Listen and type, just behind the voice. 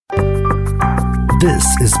This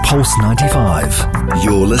is Pulse 95.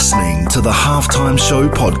 You're listening to the Halftime Show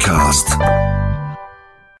podcast.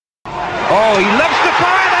 Oh, he loves to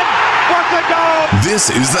fire then. What a goal!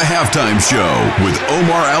 This is the Halftime Show with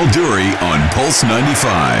Omar Al-Duri on Pulse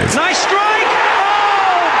 95. Nice strike!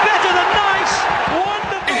 Oh, better than nice!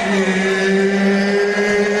 Wonderful!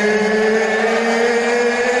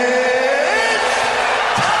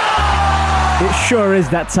 It sure is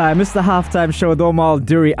that time. It's the Halftime Show with Omar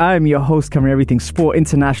Al-Duri. I am your host, covering everything sport,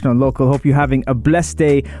 international and local. Hope you're having a blessed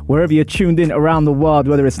day wherever you're tuned in around the world,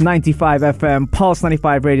 whether it's 95 FM,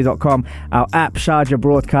 Pulse95Radio.com, our app, Sharjah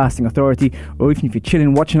Broadcasting Authority, or even if you're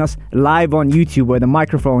chilling watching us live on YouTube where the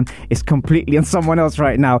microphone is completely on someone else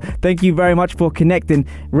right now. Thank you very much for connecting.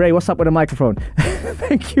 Ray, what's up with the microphone?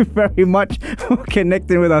 Thank you very much for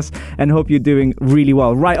connecting with us and hope you're doing really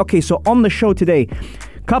well. Right, okay, so on the show today,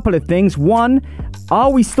 couple of things. One, are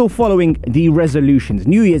we still following the resolutions,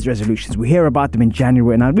 New Year's resolutions? We hear about them in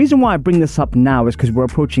January. And the reason why I bring this up now is because we're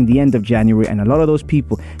approaching the end of January and a lot of those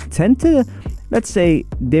people tend to, let's say,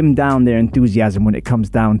 dim down their enthusiasm when it comes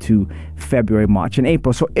down to February, March and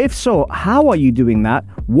April. So if so, how are you doing that?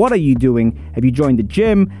 What are you doing? Have you joined the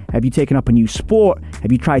gym? Have you taken up a new sport?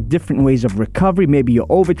 Have you tried different ways of recovery? Maybe you're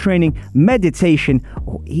overtraining, meditation,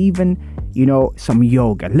 or even some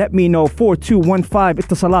yoga. Let me know. 4215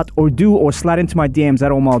 Ittasalat or slide into my DMs at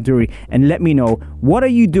Omar Al-Duri and let me know, what are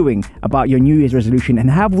you doing about your New Year's resolution, and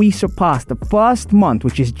have we surpassed the first month,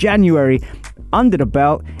 which is January, under the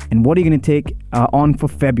belt, and what are you going to take on for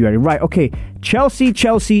February? Right, okay, Chelsea.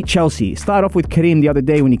 Start off with Kareem the other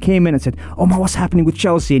day when he came in and said, Omar, what's happening with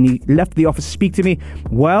Chelsea? And he left the office to speak to me.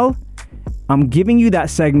 Well, I'm giving you that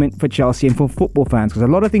segment for Chelsea and for football fans because a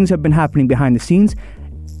lot of things have been happening behind the scenes.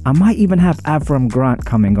 I might even have Avram Grant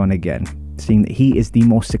coming on again, seeing that he is the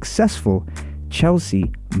most successful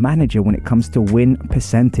Chelsea manager when it comes to win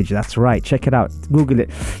percentage. That's right. Check it out. Google it.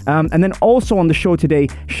 And then also on the show today,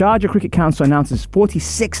 Sharjah Cricket Council announces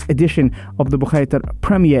 46th edition of the Bukhayatar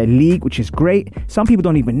Premier League, which is great. Some people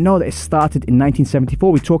don't even know that it started in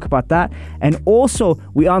 1974. We talk about that. And also,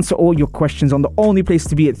 we answer all your questions on the only place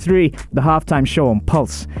to be at 3, the Halftime Show on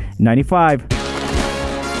Pulse 95.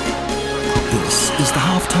 This is the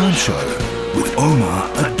Halftime Show with Omar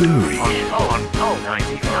Al-Duri. On Pulse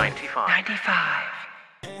 95.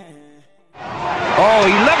 Oh,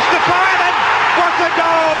 he loves to fire then. What a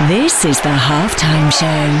goal! This is the Halftime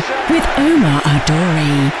Show with Omar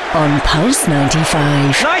Al-Duri on Pulse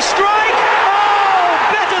 95. Nice strike! Oh,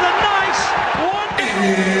 better than nice!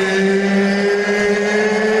 Wonderful!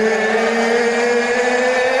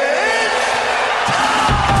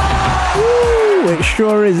 It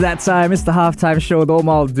sure is that time. It's the Halftime Show with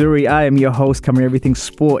Omar Al-Duri. I am your host, covering everything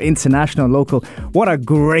sport, international, local. What a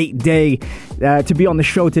great day to be on the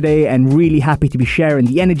show today, and really happy to be sharing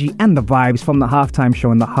the energy and the vibes from the Halftime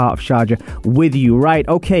Show in the heart of Sharjah with you. Right,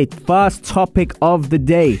 okay, first topic of the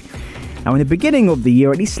day. Now, in the beginning of the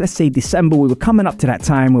year, at least let's say December, we were coming up to that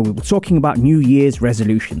time where we were talking about New Year's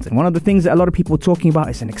resolutions. And one of the things that a lot of people were talking about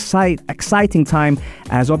is an exciting time,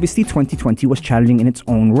 as obviously 2020 was challenging in its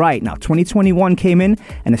own right. Now, 2021 came in,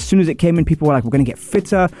 and as soon as it came in, people were like, we're going to get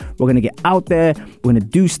fitter, we're going to get out there, we're going to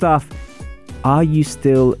do stuff. Are you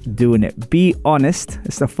still doing it? Be honest.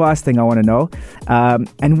 It's the first thing I want to know.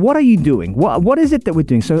 And what are you doing? What is it that we're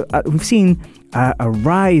doing? So we've seen a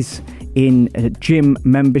rise in gym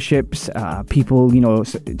memberships, people,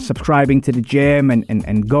 subscribing to the gym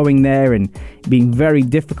and going there, and being very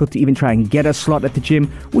difficult to even try and get a slot at the gym,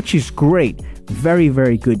 which is great. Very,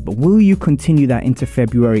 very good. But will you continue that into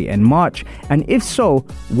February and March? And if so,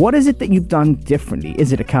 what is it that you've done differently?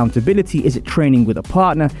 Is it accountability? Is it training with a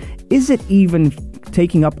partner? Is it even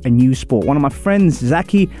taking up a new sport? One of my friends,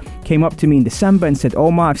 Zaki, came up to me in December and said,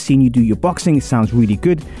 Omar, I've seen you do your boxing. It sounds really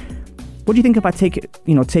good. What do you think if I take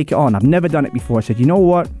it on? I've never done it before. I said, you know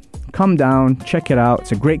what? Come down, check it out.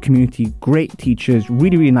 It's a great community, great teachers,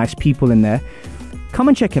 really, really nice people in there. Come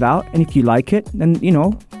and check it out. And if you like it, then,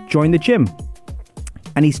 join the gym.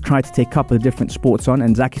 And he's tried to take a couple of different sports on.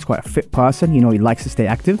 And Zaki's quite a fit person. He likes to stay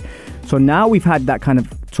active. So now we've had that kind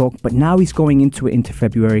of talk. But now he's going into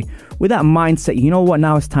February with that mindset. You know what?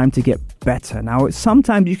 Now it's time to get better. Now,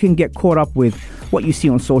 sometimes you can get caught up with what you see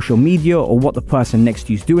on social media or what the person next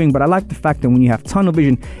to you is doing. But I like the fact that when you have tunnel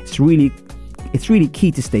vision, it's really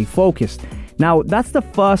key to stay focused. Now, that's the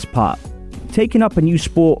first part. Taking up a new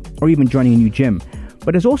sport or even joining a new gym.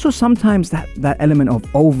 But there's also sometimes that element of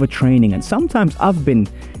overtraining, and sometimes I've been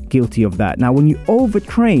guilty of that. Now, when you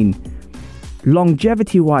overtrain,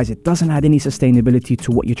 longevity-wise, it doesn't add any sustainability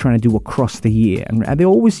to what you're trying to do across the year. And you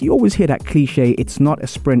always hear that cliche, it's not a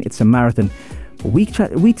sprint, it's a marathon. But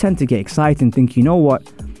we tend to get excited and think, you know what,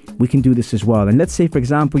 we can do this as well. And let's say, for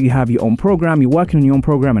example, you have your own program, you're working on your own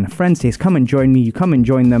program, and a friend says, come and join me, you come and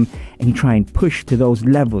join them, and you try and push to those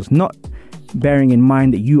levels, not bearing in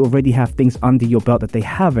mind that you already have things under your belt that they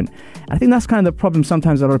haven't. I think that's kind of the problem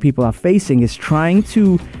sometimes a lot of people are facing, is trying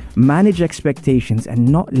to manage expectations and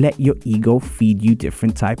not let your ego feed you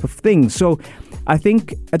different type of things. So I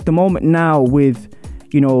think at the moment now, with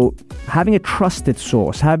having a trusted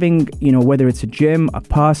source, having, whether it's a gym, a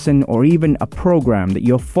person, or even a program that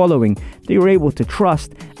you're following that you're able to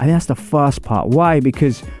trust, I think that's the first part. Why?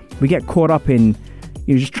 Because we get caught up in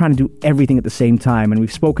just trying to do everything at the same time. And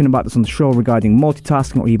we've spoken about this on the show regarding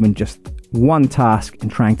multitasking, or even just one task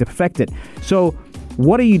and trying to perfect it. So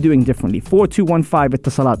what are you doing differently? 4215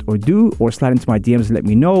 Itasalat or do, or slide into my DMs and let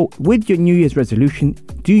me know. With your New Year's resolution,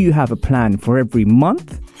 do you have a plan for every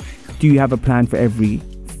month? Do you have a plan for every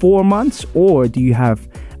 4 months? Or do you have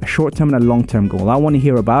a short-term and a long-term goal? I want to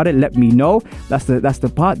hear about it. Let me know. That's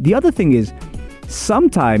the part. The other thing is,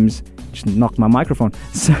 sometimes, just knocked my microphone,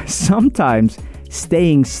 sometimes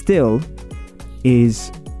staying still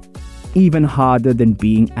is even harder than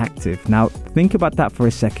being active. Now, think about that for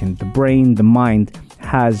a second. The brain, the mind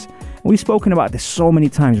we've spoken about this so many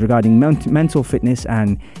times regarding mental fitness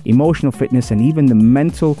and emotional fitness, and even the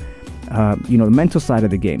mental, the mental side of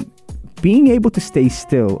the game. Being able to stay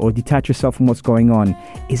still or detach yourself from what's going on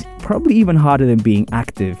is probably even harder than being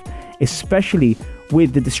active, especially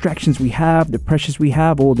with the distractions we have, the pressures we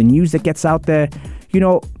have, all the news that gets out there.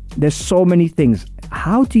 There's so many things.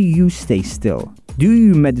 How do you stay still? Do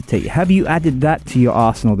you meditate? Have you added that to your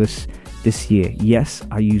arsenal this year? Yes,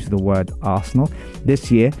 I use the word arsenal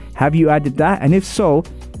this year. Have you added that? And if so,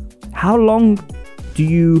 how long do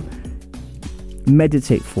you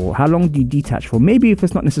meditate for? How long do you detach for? Maybe if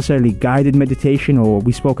it's not necessarily guided meditation, or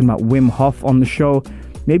we've spoken about Wim Hof on the show,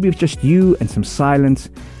 maybe it's just you and some silence.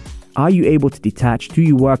 Are you able to detach? Do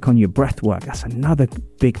you work on your breath work? That's another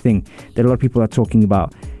big thing that a lot of people are talking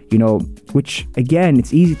about, which again,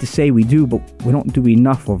 it's easy to say we do, but we don't do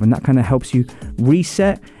enough of. And that kind of helps you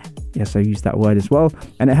reset. Yes, I use that word as well.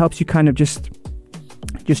 And it helps you kind of just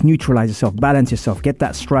neutralize yourself, balance yourself, get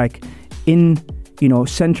that strike in,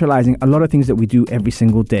 centralizing a lot of things that we do every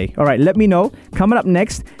single day. All right, let me know. Coming up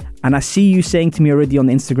next, and I see you saying to me already on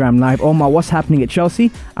the Instagram Live, Omar, what's happening at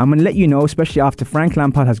Chelsea? I'm going to let you know, especially after Frank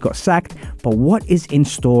Lampard has got sacked. But what is in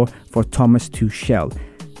store for Thomas Tuchel?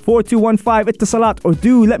 4215 Itasalat or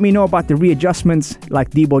do let me know about the readjustments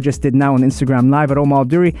like Debo just did now on Instagram Live at Omar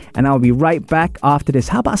Duri, and I'll be right back after this.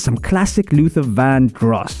 How about some classic Luther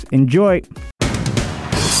Vandross? Enjoy.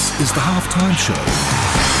 This is the Halftime Show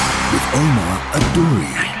with Omar Aduri.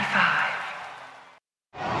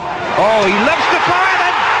 Oh, he loves the fire,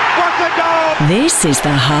 then what a goal! This is the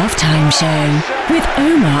Halftime Show with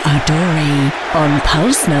Omar Aduri on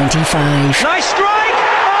Pulse 95. Nice strike!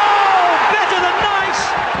 Oh, better than nice!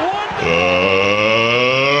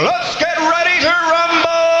 Let's get ready to rumble!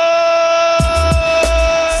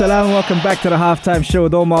 Salam, welcome back to the Halftime Show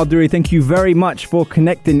with Omar Duri. Thank you very much for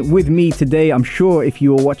connecting with me today. I'm sure if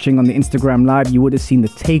you were watching on the Instagram Live, you would have seen the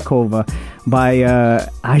takeover by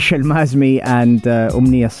Aisha Al-Mazmi and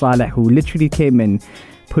Umniya Saleh, who literally came in,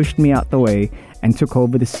 pushed me out the way, and took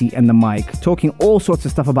over the seat and the mic, talking all sorts of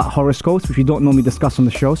stuff about horoscopes, which we don't normally discuss on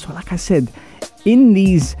the show. So like I said, in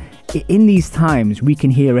these times, we can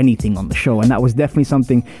hear anything on the show, and that was definitely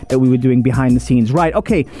something that we were doing behind the scenes. Right,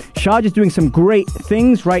 okay, Sharjah is doing some great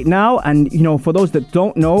things right now, and for those that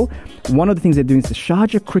don't know, one of the things they're doing is the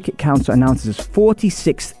Sharjah Cricket Council announces its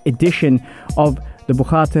 46th edition of the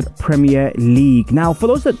Bukhatir Premier League. Now, for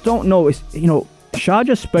those that don't know, it's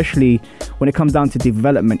Sharjah, especially when it comes down to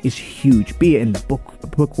development, is huge. Be it in the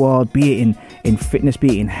book world, be it in fitness,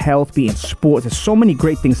 be it in health, be it in sports. There's so many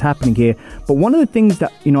great things happening here. But one of the things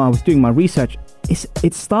that I was doing my research is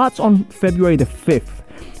it starts on February the 5th,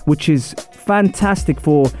 which is fantastic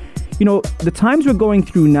for the times we're going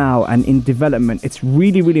through now, and in development. It's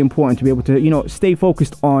really, really important to be able to stay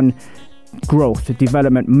focused on growth,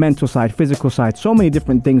 development, mental side, physical side, so many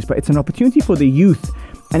different things. But it's an opportunity for the youth.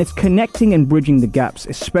 And it's connecting and bridging the gaps,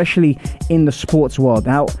 especially in the sports world.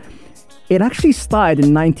 Now, it actually started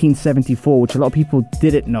in 1974, which a lot of people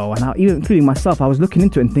didn't know. And even including myself, I was looking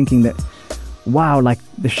into it and thinking that, wow, like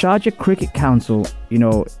the Sharjah Cricket Council,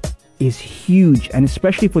 is huge. And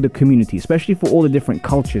especially for the community, especially for all the different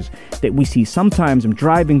cultures that we see. Sometimes I'm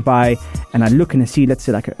driving by and I look and I see, let's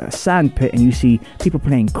say, like a sand pit, and you see people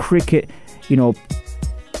playing cricket,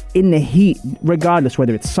 in the heat, regardless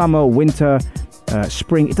whether it's summer, winter,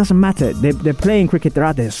 spring, it doesn't matter. They're playing cricket. They're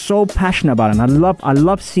out there, so passionate about it. And I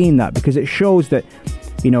love seeing that, because it shows that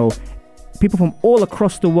people from all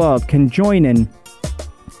across the world can join in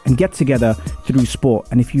and get together through sport.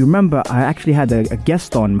 And if you remember, I actually had a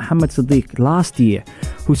guest on, Mohammed Sadiq, last year,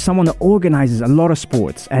 who's someone that organizes a lot of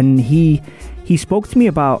sports. And he spoke to me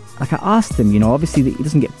about, like, I asked him, you know, obviously he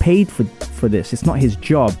doesn't get paid for this. It's not his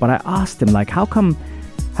job. But I asked him, like, how come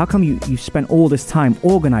you spent all this time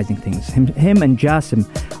organizing things? Him and Jassim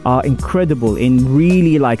are incredible in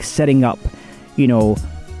really, like, setting up, you know,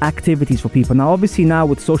 activities for people. Now, obviously now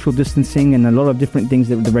with social distancing and a lot of different things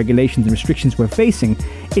that the regulations and restrictions we're facing,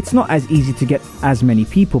 it's not as easy to get as many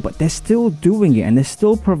people, but they're still doing it and they're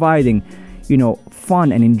still providing, you know,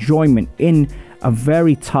 fun and enjoyment in a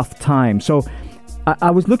very tough time. So I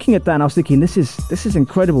was looking at that and I was thinking, this is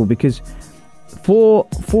incredible, because for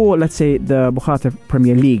let's say the Bukhara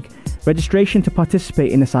Premier League, registration to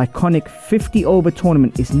participate in this iconic 50-over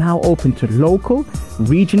tournament is now open to local,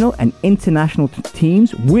 regional and international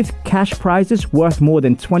teams, with cash prizes worth more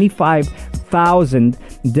than 25,000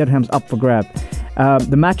 dirhams up for grab.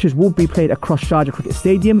 The matches will be played across Sharjah Cricket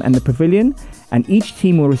Stadium and the Pavilion, and each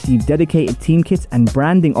team will receive dedicated team kits and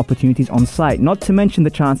branding opportunities on site, not to mention the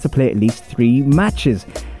chance to play at least 3 matches.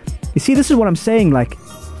 You see, this is what I'm saying, like,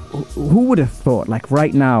 who would have thought, like,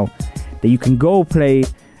 right now, that you can go play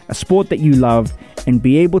a sport that you love and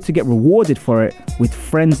be able to get rewarded for it with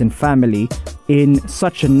friends and family in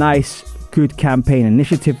such a nice, good campaign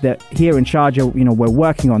initiative that here in Sharjah, you know, we're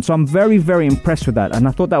working on. So I'm very, very impressed with that. And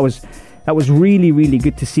I thought that was really, really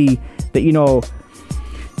good to see that, you know,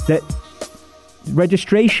 that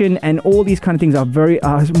registration and all these kind of things are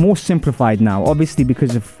more simplified now, obviously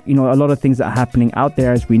because of, you know, a lot of things that are happening out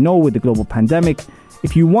there, as we know, with the global pandemic.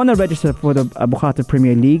 If you want to register for the Bukhara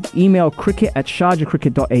Premier League, email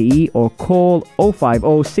cricket@sharjahcricket.ae or call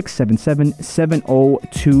 050 677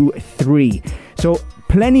 7023. So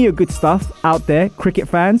plenty of good stuff out there, cricket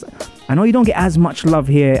fans. I know you don't get as much love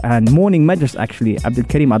here, and Morning Medras, actually, Abdul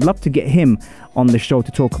Karim, I'd love to get him on the show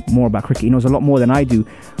to talk more about cricket. He knows a lot more than I do.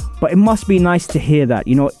 But it must be nice to hear that,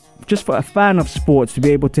 you know, just for a fan of sports, to be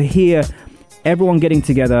able to hear everyone getting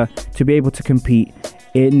together, to be able to compete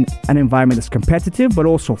in an environment that's competitive but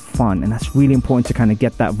also fun. And that's really important to kind of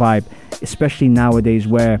get that vibe, especially nowadays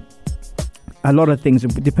where a lot of things,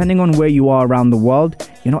 depending on where you are around the world,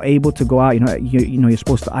 you're not able to go out, you're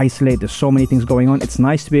supposed to isolate. There's so many things going on. It's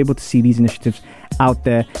nice to be able to see these initiatives out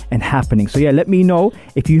there and happening. So yeah, let me know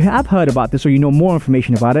if you have heard about this or you know more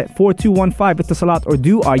information about it. 4215 Itasalat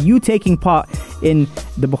Urdu. Are you taking part in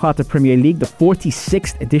the Bukhara Premier League, the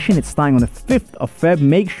 46th edition? It's starting on the 5th of Feb.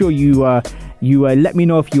 Make sure you let me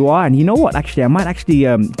know if you are. And you know what, actually, I might actually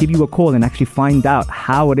give you a call and actually find out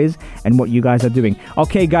how it is and what you guys are doing.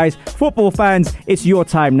 Okay, guys, football fans, it's your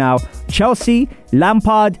time now. Chelsea,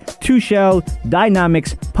 Lampard, Tuchel,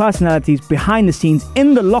 dynamics, personalities, behind the scenes,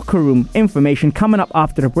 in the locker room, information coming up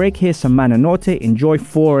after the break. Here's some Mana Norte. Enjoy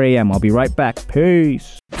 4 a.m. I'll be right back.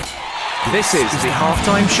 Peace. This is the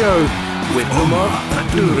halftime show with Omar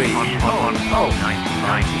Adouri on Pulse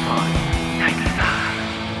 95.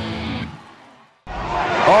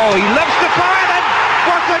 Oh, he loves the fire, then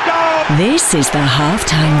what a goal! This is the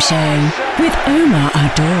halftime show with Omar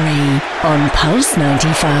Adouri on Pulse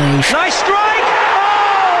 95. Nice strike!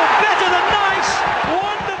 Oh, better than nice!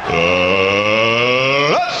 Wonderful!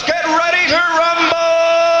 Let's get ready to rumble!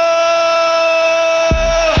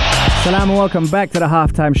 Salam and welcome back to the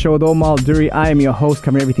halftime show with Omar Adouri. I am your host,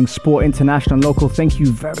 covering everything sport, international and local. Thank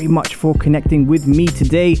you very much for connecting with me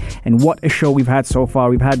today. And what a show we've had so far.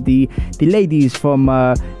 We've had the ladies from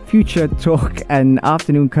Future Talk and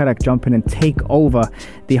Afternoon Karak jump in and take over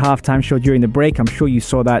the halftime show during the break. I'm sure you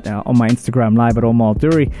saw that on my Instagram live at Omar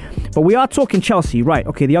Adouri. But we are talking Chelsea, right?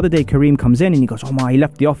 Okay, the other day Kareem comes in and he goes, Omar, he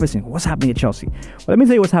left the office, and what's happening at Chelsea? Well, let me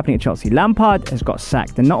tell you what's happening at Chelsea. Lampard has got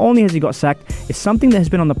sacked, and not only has he got sacked, it's something that has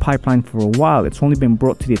been on the pipeline for a while. It's only been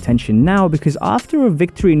brought to the attention now because after a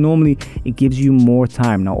victory, normally it gives you more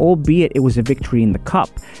time. Now, albeit it was a victory in the cup,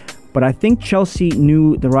 but I think Chelsea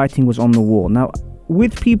knew the writing was on the wall. Now,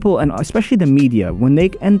 with people, and especially the media, when they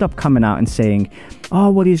end up coming out and saying, oh,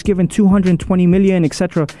 well, he's given 220 million,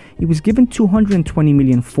 etc. He was given 220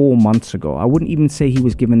 million 4 months ago. I wouldn't even say he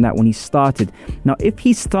was given that when he started. Now, if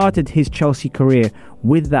he started his Chelsea career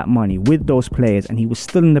with that money, with those players, and he was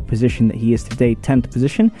still in the position that he is today, 10th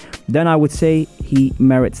position, then I would say he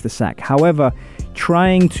merits the sack. However,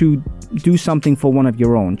 trying to do something for one of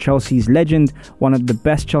your own, Chelsea's legend, one of the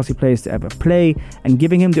best Chelsea players to ever play, and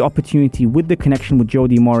giving him the opportunity with the connection with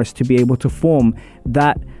Jody Morris to be able to form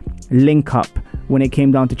that link up when it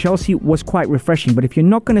came down to Chelsea was quite refreshing. But if you're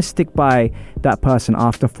not going to stick by that person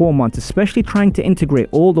after 4 months, especially trying to integrate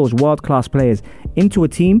all those world-class players into a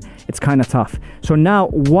team, it's kind of tough. So now,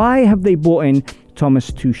 why have they brought in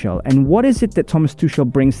Thomas Tuchel? And what is it that Thomas Tuchel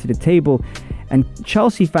brings to the table? And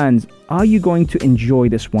Chelsea fans, are you going to enjoy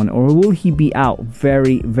this one, or will he be out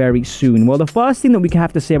very, very soon? Well, the first thing that we can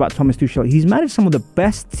have to say about Thomas Tuchel, he's managed some of the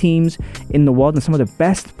best teams in the world and some of the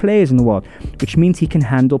best players in the world, which means he can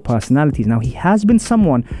handle personalities. Now, he has been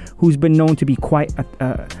someone who's been known to be quite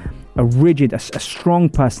a rigid, a strong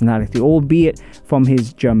personality, albeit from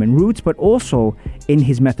his German roots, but also in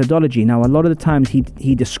his methodology. Now, a lot of the times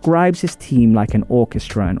he describes his team like an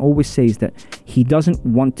orchestra and always says that he doesn't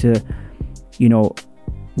want to,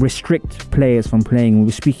 restrict players from playing. We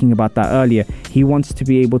were speaking about that earlier. He wants to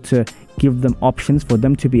be able to give them options for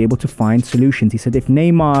them to be able to find solutions. He said, if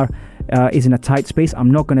Neymar is in a tight space,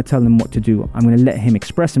 I'm not going to tell him what to do. I'm going to let him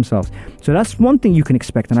express himself. So that's one thing you can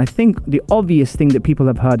expect. And I think the obvious thing that people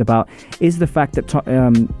have heard about is the fact that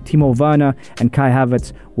Timo Werner and Kai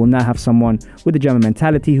Havertz will now have someone with a German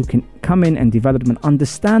mentality who can come in and develop them and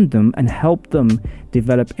understand them and help them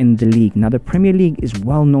develop in the league. Now, the Premier League is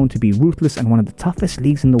well known to be ruthless and one of the toughest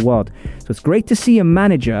leagues in the world. So it's great to see a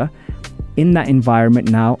manager in that environment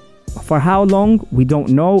now. For how long, we don't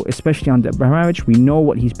know, especially under Abramovich. We know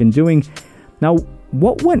what he's been doing. Now,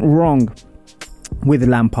 what went wrong with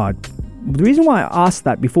Lampard? The reason why I asked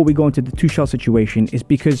that before we go into the Tuchel situation is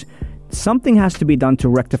because something has to be done to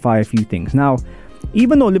rectify a few things. Now,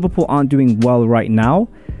 even though Liverpool aren't doing well right now,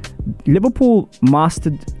 Liverpool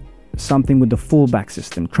mastered something with the fullback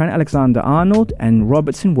system. Trent Alexander-Arnold and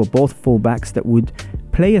Robertson were both fullbacks that would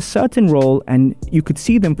play a certain role, and you could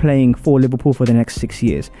see them playing for Liverpool for the next 6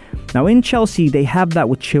 years. Now in Chelsea, they have that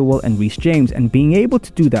with Chilwell and Reece James, and being able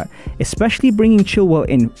to do that, especially bringing Chilwell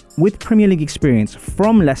in with Premier League experience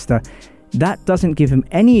from Leicester, that doesn't give him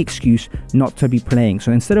any excuse not to be playing.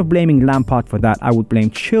 So instead of blaming Lampard for that, I would blame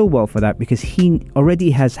Chilwell for that, because he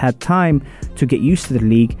already has had time to get used to the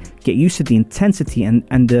league, get used to the intensity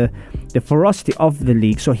and the ferocity of the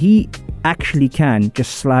league. So he actually can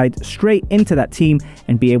just slide straight into that team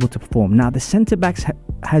and be able to perform. Now, the centre-backs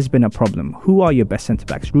has been a problem. Who are your best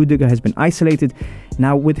centre-backs? Rudiger has been isolated.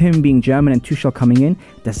 Now, with him being German and Tuchel coming in,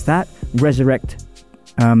 does that resurrect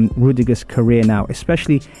Rudiger's career now?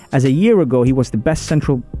 Especially as a year ago, he was the best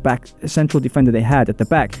central defender they had at the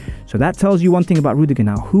back. So that tells you one thing about Rudiger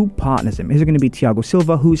now. Who partners him? Is it going to be Thiago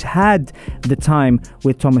Silva, who's had the time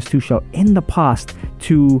with Thomas Tuchel in the past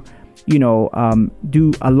to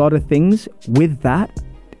do a lot of things with that,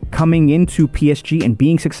 coming into PSG and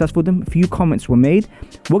being successful with them? A few comments were made.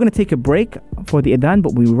 We're going to take a break for the Adhan,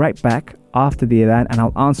 but we'll be right back after the Adhan, and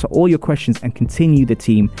I'll answer all your questions and continue the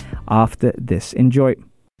team after this. Enjoy.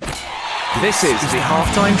 This is the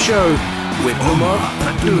halftime show with Umar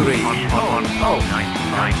Adouri on Pulse 95.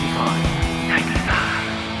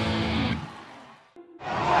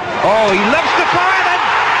 Oh, he loves the fire, and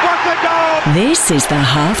what a goal! This is the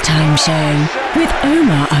halftime show with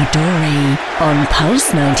Omar Adouri on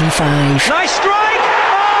Pulse 95. Nice strike!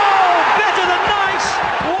 Oh, better than nice!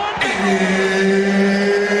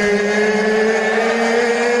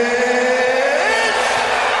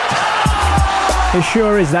 It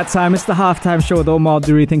sure is that time. It's the halftime show with Omar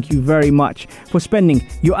Adouri. Thank you very much for spending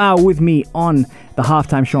your hour with me on the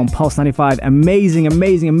halftime show on Pulse 95.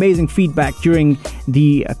 Amazing feedback during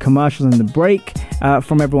the commercials and the break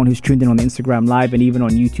from everyone who's tuned in on Instagram Live and even on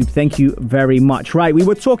YouTube. Thank you very much. Right, we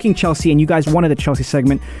were talking Chelsea and you guys wanted a Chelsea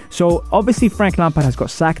segment. So obviously Frank Lampard has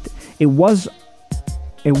got sacked. It was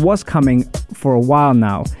coming for a while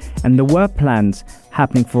now, and there were plans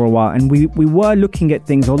happening for a while, and we were looking at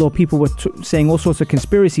things, although people were saying all sorts of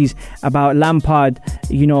conspiracies about Lampard,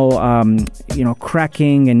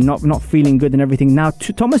 cracking and not feeling good and everything. Now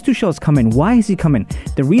Thomas Tuchel's come in. Why is he coming?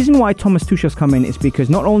 The reason why Thomas Tuchel's come in is because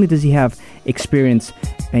not only does he have experience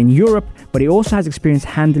in Europe, but he also has experience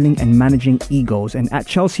handling and managing egos. And at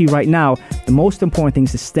Chelsea right now, the most important thing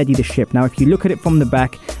is to steady the ship. Now, if you look at it from the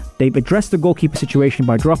back, they've addressed the goalkeeper situation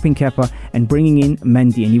by dropping Kepa and bringing in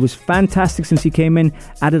Mendy. And he was fantastic since he came in,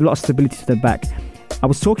 added a lot of stability to the back. I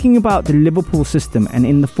was talking about the Liverpool system and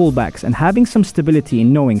in the fullbacks and having some stability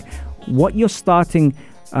in knowing what your starting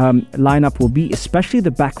lineup will be, especially the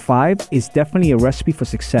back five, is definitely a recipe for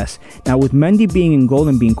success. Now, with Mendy being in goal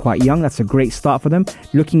and being quite young, that's a great start for them.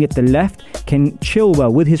 Looking at the left, can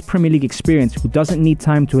Chilwell, with his Premier League experience, who doesn't need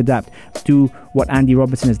time to adapt, do what Andy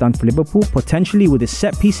Robertson has done for Liverpool? Potentially with his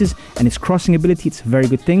set pieces and his crossing ability, it's a very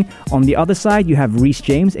good thing. On the other side, you have Reece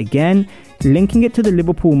James, again, linking it to the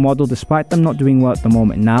Liverpool model despite them not doing well at the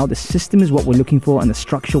moment. Now, the system is what we're looking for and the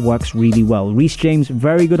structure works really well. Reece James,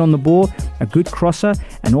 very good on the ball, a good crosser,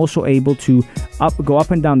 and also able to go up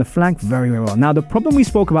and down the flank very, very well. Now, the problem we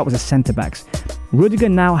spoke about was the centre-backs. Rudiger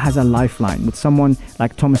now has a lifeline. With someone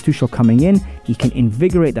like Thomas Tuchel coming in, he can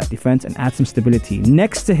invigorate that defense and add some stability.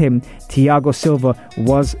 Next to him, Thiago Silva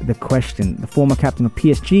was the question. The former captain of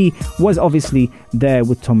PSG was obviously there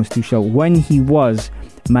with Thomas Tuchel when he was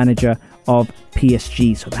manager of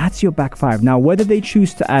PSG. So that's your back five. Now, whether they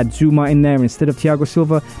choose to add Zuma in there instead of Thiago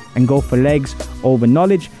Silva and go for legs over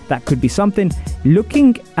knowledge, that could be something.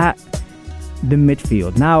 Looking at the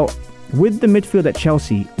midfield. Now, with the midfield at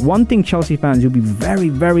Chelsea, one thing Chelsea fans will be very,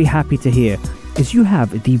 very happy to hear is you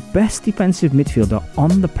have the best defensive midfielder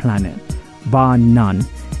on the planet, bar none.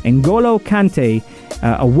 N'Golo Kante,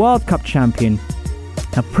 a World Cup champion,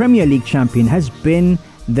 a Premier League champion, has been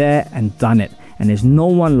there and done it. And there's no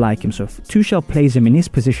one like him. So if Tuchel plays him in his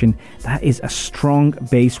position, that is a strong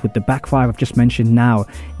base with the back five I've just mentioned now.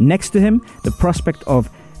 Next to him, the prospect of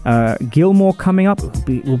Gilmour coming up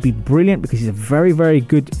will be brilliant because he's a very, very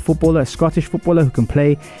good footballer, a Scottish footballer who can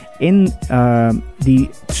play in the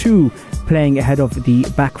two playing ahead of the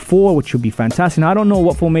back four, which would be fantastic. Now, I don't know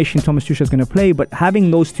what formation Thomas Tuchel is going to play, but having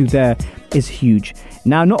those two there is huge.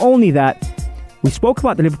 Now, not only that, we spoke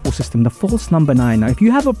about the Liverpool system, the false number 9. Now, if you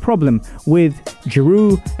have a problem with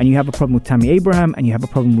Giroud and you have a problem with Tammy Abraham and you have a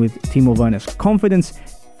problem with Timo Werner's confidence,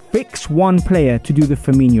 fix one player to do the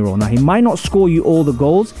Firmino role. Now, he might not score you all the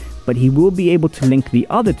goals, but he will be able to link the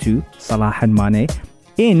other two, Salah and Mane,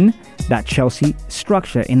 in that Chelsea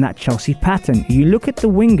structure, in that Chelsea pattern. You look at the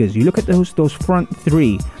wingers, you look at those front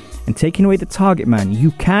three, and taking away the target man, you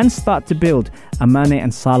can start to build a Mane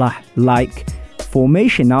and Salah-like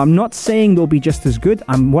formation. Now, I'm not saying they'll be just as good.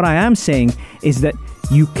 What I am saying is that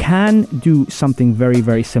you can do something very,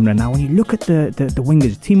 very similar. Now, when you look at the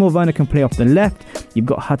wingers, Timo Werner can play off the left. You've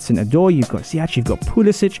got Hudson-Odoi, you've got Ziyech, you've got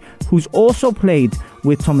Pulisic, who's also played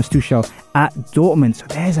with Thomas Tuchel at Dortmund. So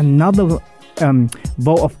there's another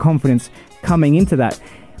vote of confidence coming into that.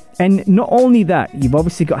 And not only that, you've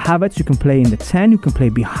obviously got Havertz, who can play in the 10, who can play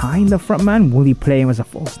behind the front man. Will he play him as a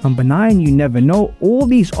false number 9? You never know. All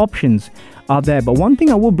these options are there. But one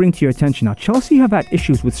thing I will bring to your attention now, Chelsea have had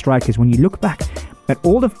issues with strikers. When you look back at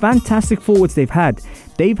all the fantastic forwards they've had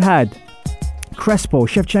Crespo,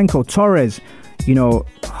 Shevchenko, Torres,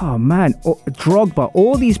 Drogba,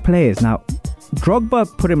 all these players. Now, Drogba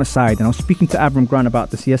put him aside, and I was speaking to Avram Grant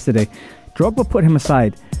about this yesterday. Drogba put him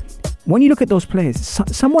aside. When you look at those players,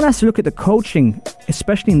 someone has to look at the coaching,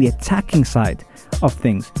 especially in the attacking side of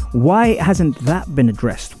things. Why hasn't that been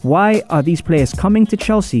addressed? Why are these players coming to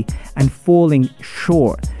Chelsea and falling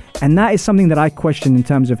short? And that is something that I question in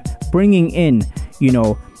terms of bringing in,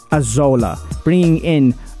 a Zola, bringing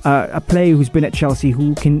in a player who's been at Chelsea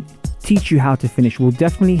who can teach you how to finish will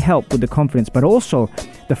definitely help with the confidence. But also,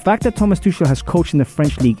 the fact that Thomas Tuchel has coached in the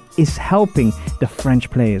French league is helping the French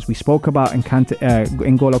players. We spoke about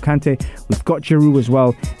N'Golo Kante. We've got Giroud as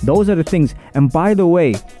well. Those are the things. And by the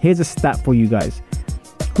way, here's a stat for you guys.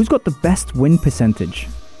 Who's got the best win percentage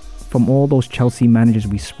from all those Chelsea managers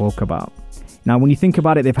we spoke about? Now, when you think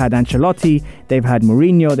about it, they've had Ancelotti, they've had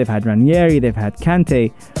Mourinho, they've had Ranieri, they've had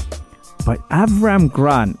Kante. But Avram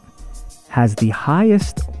Grant has the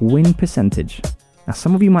highest win percentage. Now,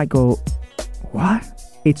 some of you might go, what?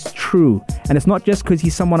 It's true. And it's not just because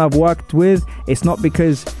he's someone I've worked with. It's not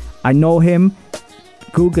because I know him.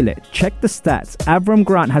 Google it. Check the stats. Avram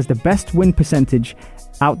Grant has the best win percentage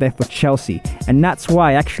out there for Chelsea. And that's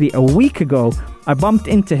why, actually, a week ago, I bumped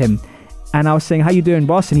into him. And I was saying, how you doing,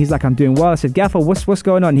 boss? And he's like, I'm doing well. I said, Gaffer, what's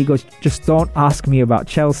going on? And he goes, just don't ask me about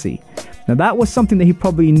Chelsea. Now, that was something that he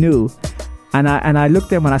probably knew. And I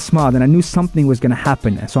looked at him and I smiled and I knew something was going to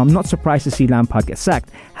happen. So I'm not surprised to see Lampard get sacked.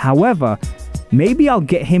 However, maybe I'll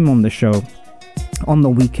get him on the show on the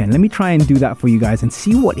weekend. Let me try and do that for you guys and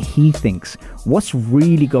see what he thinks. What's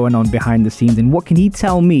really going on behind the scenes and what can he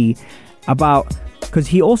tell me about... Because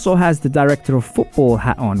he also has the director of football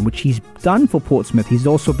hat on, which he's done for Portsmouth. He's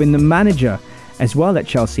also been the manager as well at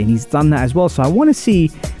Chelsea, and he's done that as well. So I want to see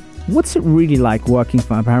what's it really like working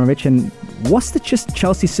for Abramovich and what's the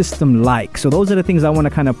Chelsea system like. So those are the things I want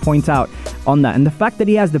to kind of point out on that. And the fact that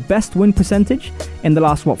he has the best win percentage in the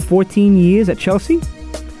last, 14 years at Chelsea,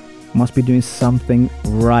 must be doing something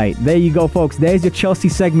right. There you go, folks. There's your Chelsea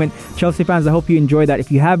segment. Chelsea fans, I hope you enjoyed that. If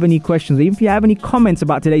you have any questions, or even if you have any comments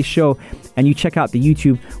about today's show, and you check out the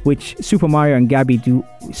YouTube, which Super Mario and Gabby do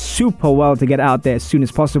super well to get out there as soon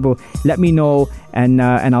as possible, let me know, and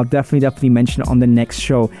I'll definitely mention it on the next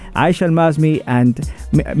show. Aisha Al-Mazmi and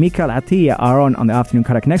Mikael Atiyah are on the Afternoon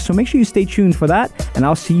Karak next, so make sure you stay tuned for that, and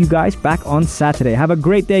I'll see you guys back on Saturday. Have a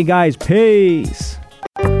great day, guys. Peace.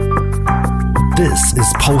 This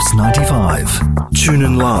is Pulse 95. Tune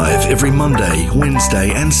in live every Monday, Wednesday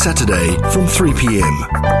and Saturday from 3 p.m.